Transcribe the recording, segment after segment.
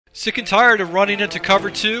Sick and tired of running into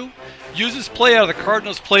cover 2? Use this play out of the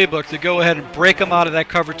Cardinals playbook to go ahead and break them out of that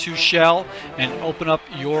cover 2 shell and open up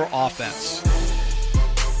your offense.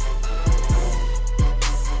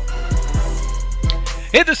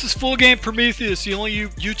 Hey, this is Full Game Prometheus, the only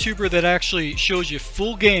YouTuber that actually shows you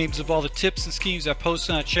full games of all the tips and schemes I post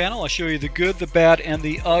on the channel. I show you the good, the bad, and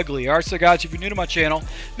the ugly. Alright, so guys, if you're new to my channel,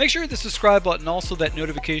 make sure you hit the subscribe button, also that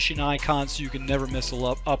notification icon so you can never miss a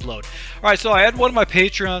upload. Alright, so I had one of my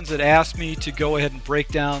Patreons that asked me to go ahead and break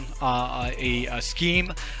down a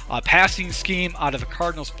scheme, a passing scheme out of the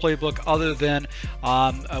Cardinals playbook other than,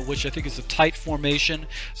 which I think is a tight formation.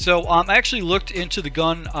 So I actually looked into the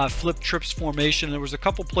gun flip trips formation, and there was a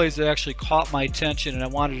couple plays that actually caught my attention and I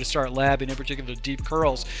wanted to start labbing, in particular deep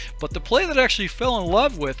curls. But the play that I actually fell in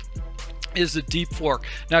love with is the deep fork.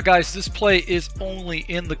 Now guys, this play is only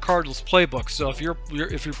in the Cardinals playbook, so if you're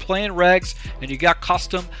playing regs and you got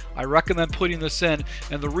custom, I recommend putting this in.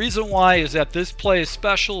 And the reason why is that this play is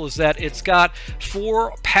special is that it's got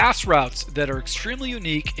 4 pass routes that are extremely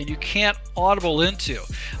unique and you can't audible into.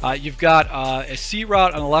 You've got a C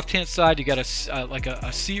route on the left hand side, you got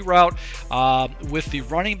a C route with the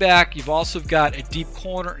running back. You've also got a deep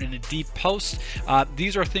corner and a deep post.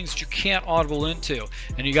 These are things that you can't audible into,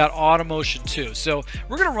 and you got auto motion too. So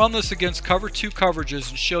we're going to run this against cover 2 coverages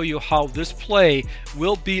and show you how this play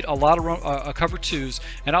will beat a lot of cover 2s,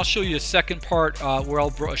 and I'll show you a second part where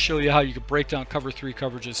I'll show you how you can break down cover 3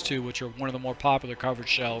 coverages too, which are one of the more popular coverage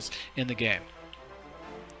shells in the game.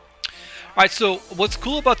 Alright, so what's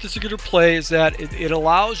cool about this particular play is that it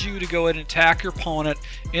allows you to go ahead and attack your opponent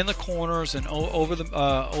in the corners and over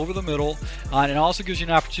the middle, and it also gives you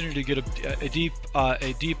an opportunity to get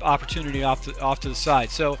a deep opportunity off to the side.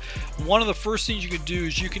 So one of the first things you can do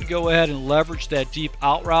is you can go ahead and leverage that deep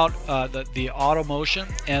out route, the auto motion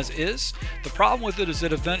as is. The problem with it is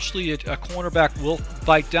that eventually a cornerback will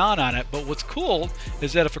bite down on it, but what's cool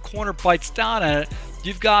is that if a corner bites down on it,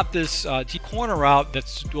 you've got this deep corner route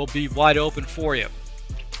that will be wide open for you.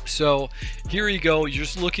 So here you go, you're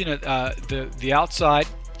just looking at the outside,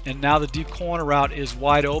 and now the deep corner route is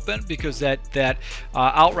wide open because that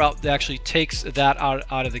out route actually takes that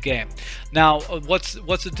out of the game. Now what's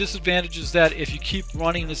the disadvantage is that if you keep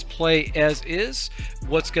running this play as is,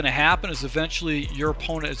 what's going to happen is eventually your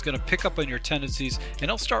opponent is going to pick up on your tendencies and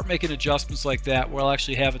he'll start making adjustments like that where I'll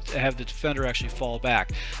actually have the defender actually fall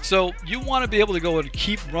back. So you want to be able to go and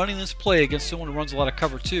keep running this play against someone who runs a lot of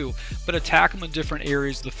cover 2, but attack them in different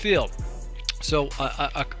areas of the field. So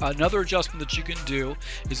another adjustment that you can do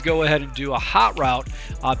is go ahead and do a hot route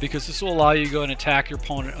because this will allow you to go and attack your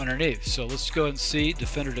opponent underneath. So let's go ahead and see,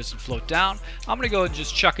 defender doesn't float down. I'm going to go ahead and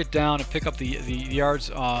just chuck it down and pick up the yards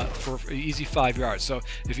for easy 5 yards. So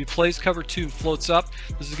if he plays cover 2, floats up,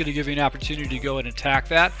 this is going to give you an opportunity to go ahead and attack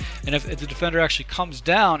that. And if the defender actually comes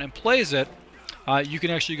down and plays it, you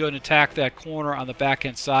can actually go and attack that corner on the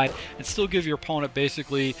backhand side and still give your opponent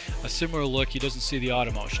basically a similar look. He doesn't see the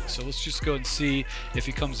auto motion. So let's just go and see if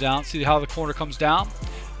he comes down. See how the corner comes down?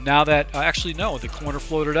 Now that, actually no, the corner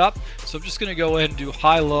floated up. So I'm just going to go ahead and do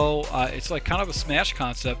high-low. It's like kind of a smash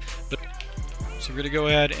concept. But so we're going to go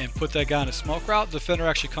ahead and put that guy in a smoke route. The defender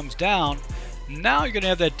actually comes down. Now you're going to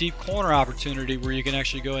have that deep corner opportunity where you can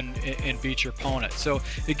actually go and beat your opponent. So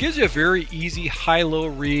it gives you a very easy high-low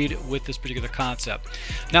read with this particular concept.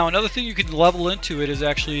 Now another thing you can level into it is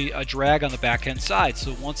actually a drag on the backhand side.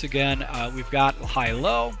 So once again, we've got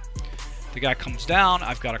high-low. The guy comes down.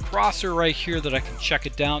 I've got a crosser right here that I can check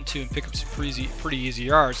it down to and pick up some pretty easy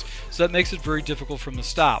yards. So that makes it very difficult from the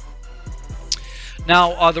stop.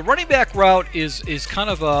 Now the running back route is kind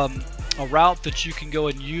of a route that you can go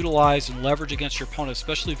and utilize and leverage against your opponent,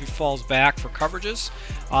 especially if he falls back for coverages.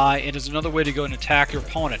 It is another way to go and attack your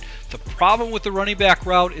opponent. The problem with the running back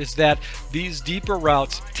route is that these deeper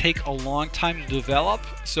routes take a long time to develop.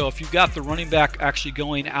 So if you've got the running back actually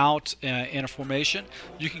going out in a formation,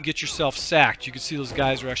 you can get yourself sacked. You can see those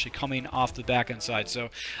guys are actually coming off the back end side. So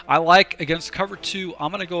I like against cover 2,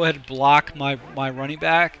 I'm going to go ahead and block my running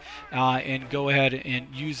back and go ahead and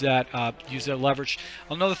use that leverage.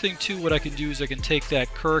 Another thing too, what I can do is I can take that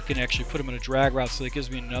Kirk and actually put him in a drag route, so that gives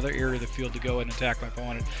me another area of the field to go ahead and attack my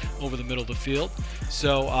opponent over the middle of the field.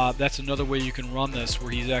 So that's another way you can run this,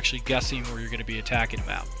 where he's actually guessing where you're going to be attacking him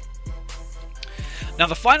at. Now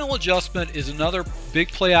the final adjustment is another big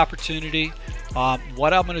play opportunity.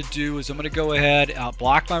 What I'm going to do is I'm going to go ahead,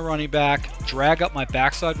 block my running back, drag up my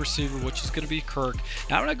backside receiver, which is going to be Kirk.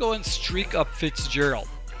 Now I'm going to go and streak up Fitzgerald.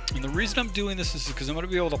 And the reason I'm doing this is because I'm going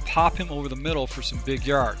to be able to pop him over the middle for some big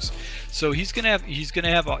yards. So he's going to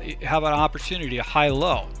have an opportunity, a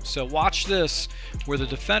high-low. So watch this, where the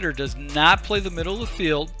defender does not play the middle of the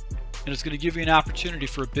field. and it's going to give you an opportunity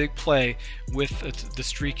for a big play with the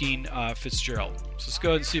streaking Fitzgerald. So let's go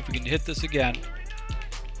ahead and see if we can hit this again.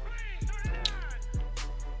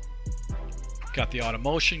 Got the auto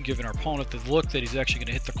motion, giving our opponent the look that he's actually going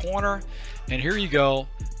to hit the corner. And here you go.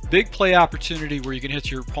 Big play opportunity where you can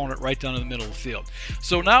hit your opponent right down in the middle of the field.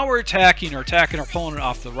 So now we're attacking our opponent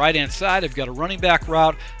off the right hand side. I've got a running back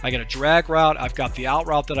route, I got a drag route, I've got the out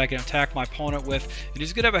route that I can attack my opponent with, and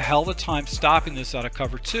he's going to have a hell of a time stopping this out of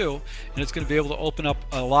cover 2, and it's going to be able to open up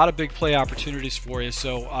a lot of big play opportunities for you.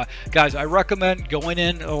 So guys, I recommend going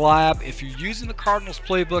in a lab. If you're using the Cardinals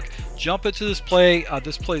playbook, jump into this play.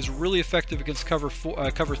 This play is really effective against cover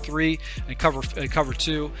 3 and cover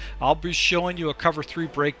 2. I'll be showing you a cover 3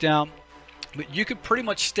 breakdown, but you could pretty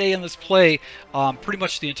much stay in this play pretty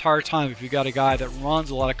much the entire time if you've got a guy that runs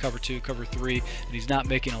a lot of cover 2, cover 3, and he's not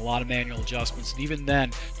making a lot of manual adjustments. And even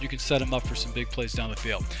then, you can set him up for some big plays down the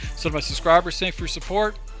field. So to my subscribers, thanks for your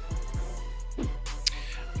support.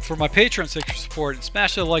 For my patrons, thanks for your support, and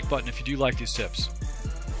smash that like button if you do like these tips.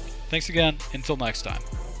 Thanks again. Until next time.